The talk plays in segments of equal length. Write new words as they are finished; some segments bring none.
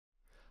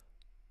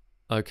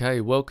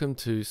Okay, welcome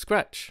to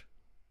Scratch.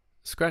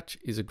 Scratch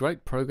is a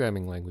great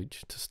programming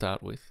language to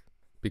start with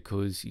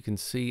because you can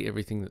see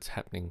everything that's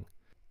happening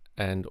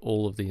and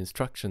all of the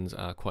instructions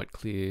are quite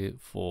clear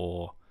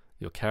for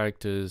your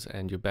characters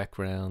and your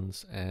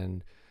backgrounds,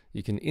 and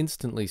you can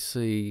instantly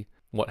see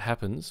what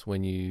happens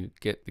when you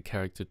get the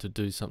character to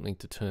do something,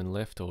 to turn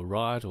left or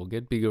right or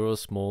get bigger or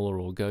smaller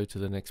or go to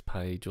the next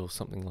page or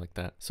something like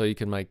that. So you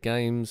can make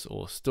games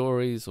or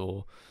stories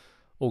or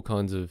all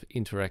kinds of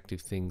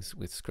interactive things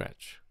with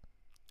Scratch.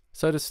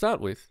 So to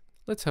start with,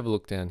 let's have a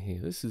look down here.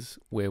 This is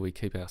where we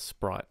keep our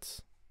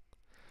sprites.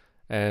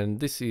 And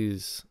this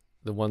is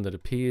the one that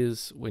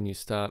appears when you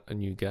start a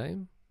new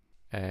game.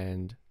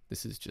 And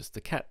this is just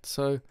the cat.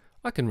 So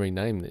I can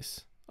rename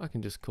this. I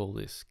can just call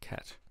this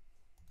cat.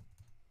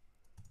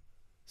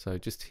 So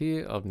just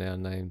here, I've now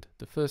named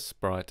the first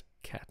sprite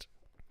cat.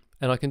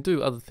 And I can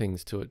do other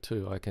things to it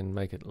too. I can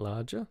make it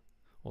larger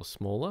or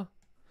smaller.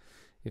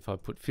 If I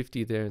put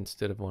 50 there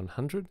instead of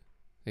 100,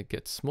 it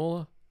gets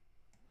smaller.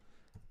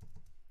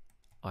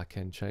 I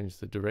can change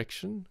the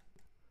direction.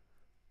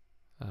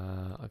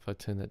 If I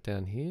turn that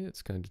down here,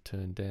 it's going to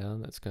turn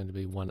down. That's going to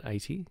be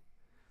 180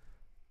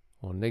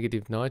 or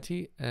negative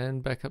 90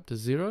 and back up to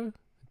 0.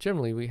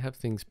 Generally, we have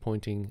things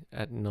pointing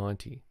at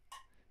 90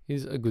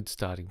 is a good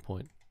starting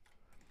point.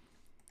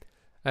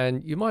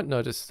 And you might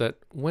notice that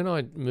when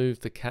I move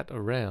the cat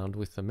around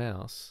with the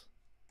mouse,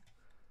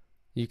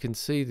 you can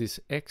see this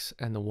X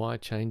and the Y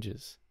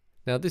changes.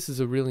 Now, this is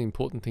a really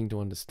important thing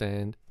to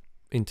understand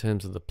in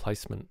terms of the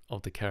placement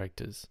of the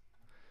characters,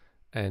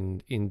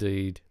 and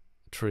indeed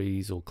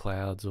trees or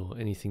clouds or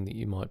anything that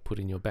you might put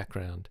in your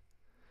background.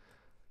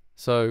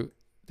 So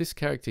this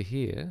character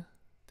here,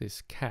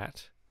 this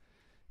cat,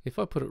 if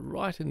I put it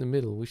right in the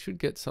middle, we should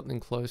get something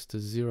close to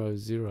 0,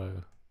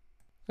 0.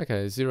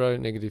 Okay, 0,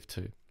 negative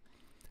 2.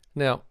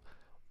 Now,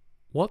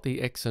 what the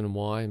X and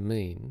Y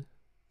mean,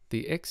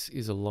 the X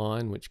is a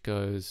line which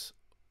goes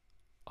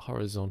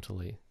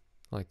horizontally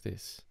like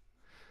this.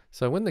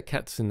 So when the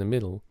cat's in the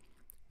middle,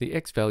 the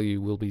X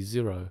value will be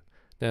 0.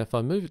 Now if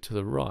I move it to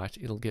the right,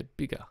 it'll get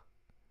bigger.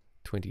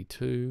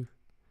 22,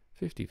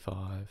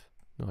 55,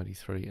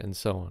 93, and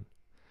so on.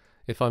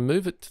 If I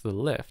move it to the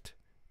left,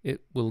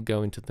 it will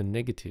go into the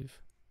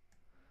negative.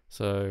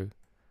 So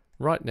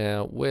right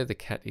now, where the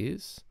cat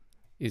is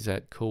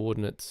at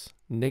coordinates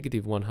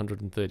negative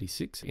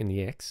 136 in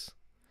the X,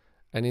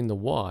 and in the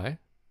Y,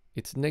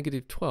 it's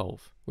negative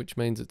 12, which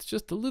means it's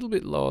just a little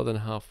bit lower than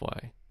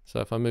halfway.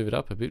 So if I move it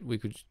up a bit, we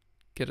could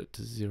get it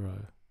to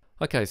 0.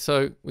 Okay,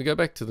 so we go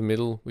back to the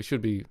middle. We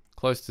should be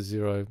close to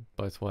 0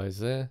 both ways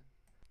there.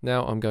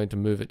 Now I'm going to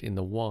move it in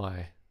the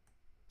Y.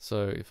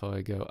 So if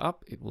I go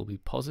up, it will be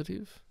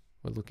positive.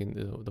 We're looking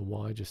at the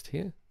Y just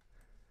here.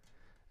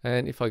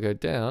 And if I go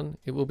down,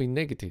 it will be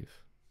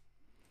negative.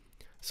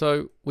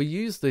 So we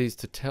use these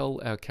to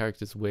tell our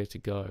characters where to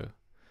go.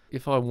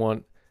 If I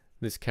want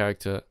this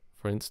character,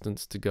 for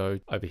instance, to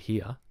go over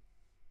here,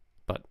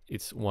 but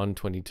it's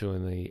 122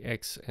 in the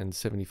X and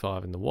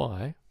 75 in the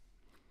Y,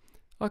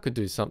 I could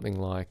do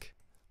something like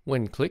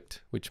when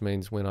clicked, which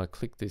means when I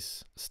click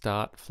this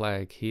start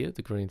flag here,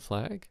 the green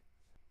flag,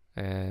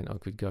 and I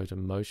could go to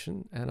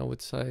motion and I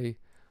would say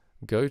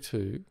go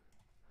to.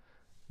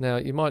 Now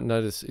you might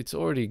notice it's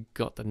already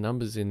got the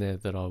numbers in there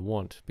that I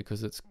want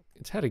because it's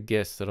had a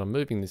guess that I'm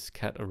moving this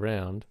cat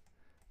around,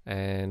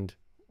 and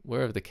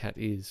wherever the cat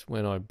is,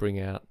 when I bring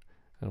out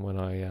and when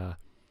I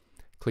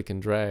click and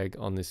drag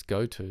on this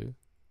go to,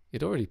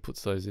 it already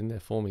puts those in there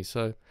for me.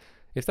 So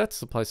if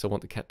that's the place I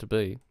want the cat to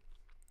be,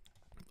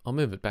 I'll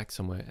move it back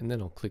somewhere and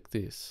then I'll click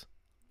this.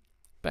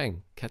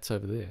 Bang, cat's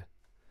over there.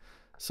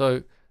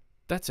 So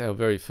that's our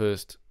very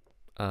first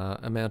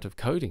amount of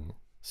coding.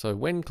 So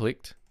when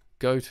clicked,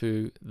 go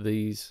to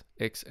these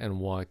X and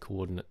Y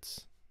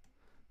coordinates.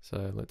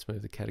 So let's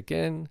move the cat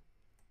again.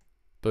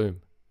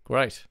 Boom,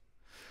 great.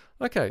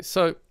 Okay,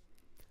 so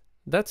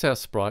that's our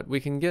sprite.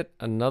 We can get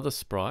another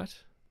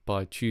sprite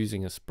by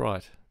choosing a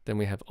sprite. Then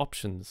we have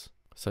options.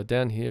 So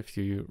down here, if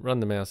you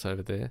run the mouse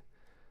over there,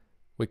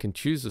 we can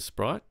choose a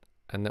sprite,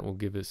 and that will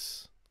give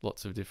us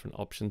lots of different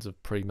options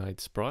of pre-made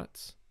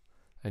sprites.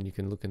 And you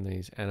can look in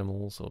these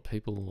animals or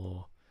people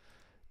or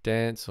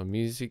dance or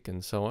music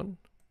and so on.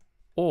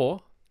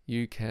 Or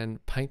you can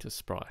paint a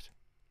sprite.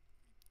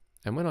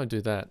 And when I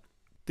do that,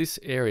 this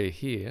area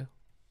here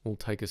will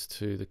take us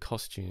to the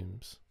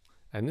costumes.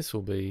 And this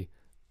will be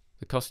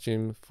the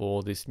costume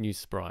for this new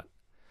sprite.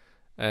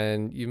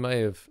 And you may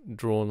have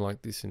drawn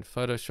like this in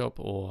Photoshop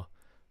or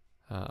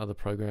other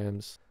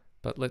programs.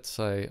 But let's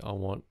say I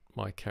want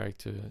my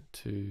character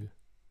to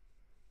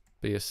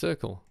be a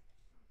circle,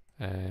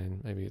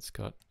 and maybe it's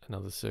got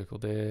another circle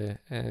there,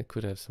 and it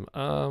could have some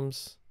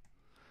arms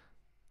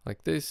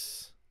like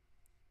this,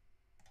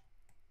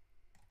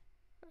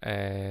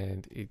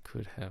 and it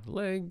could have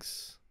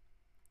legs.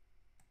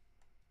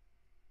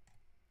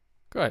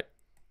 Great.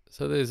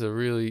 So there's a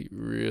really,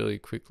 really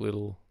quick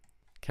little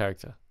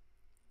character.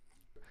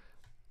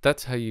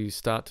 That's how you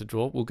start to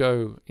draw. We'll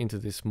go into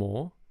this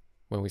more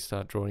when we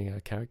start drawing our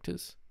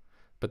characters.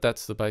 But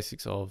that's the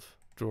basics of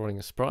drawing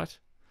a sprite.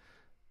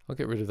 I'll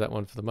get rid of that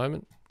one for the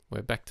moment.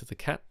 We're back to the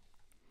cat.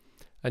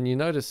 And you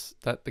notice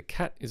that the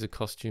cat is a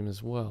costume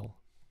as well.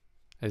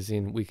 As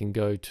in, we can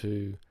go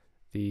to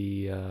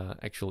the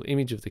actual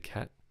image of the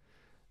cat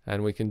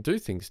and we can do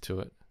things to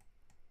it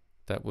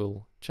that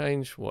will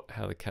change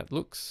how the cat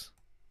looks.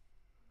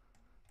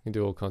 You can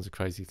do all kinds of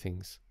crazy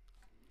things.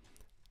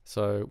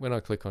 So when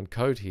I click on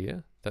code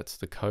here, that's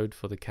the code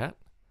for the cat.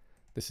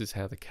 This is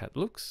how the cat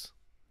looks.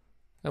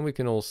 And we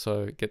can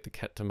also get the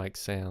cat to make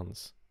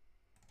sounds.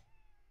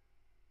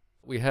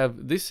 We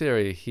have this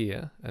area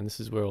here, and this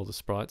is where all the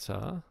sprites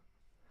are.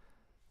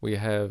 We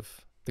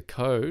have the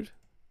code,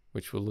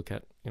 which we'll look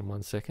at in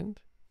 1 second.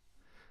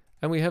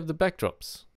 And we have the backdrops.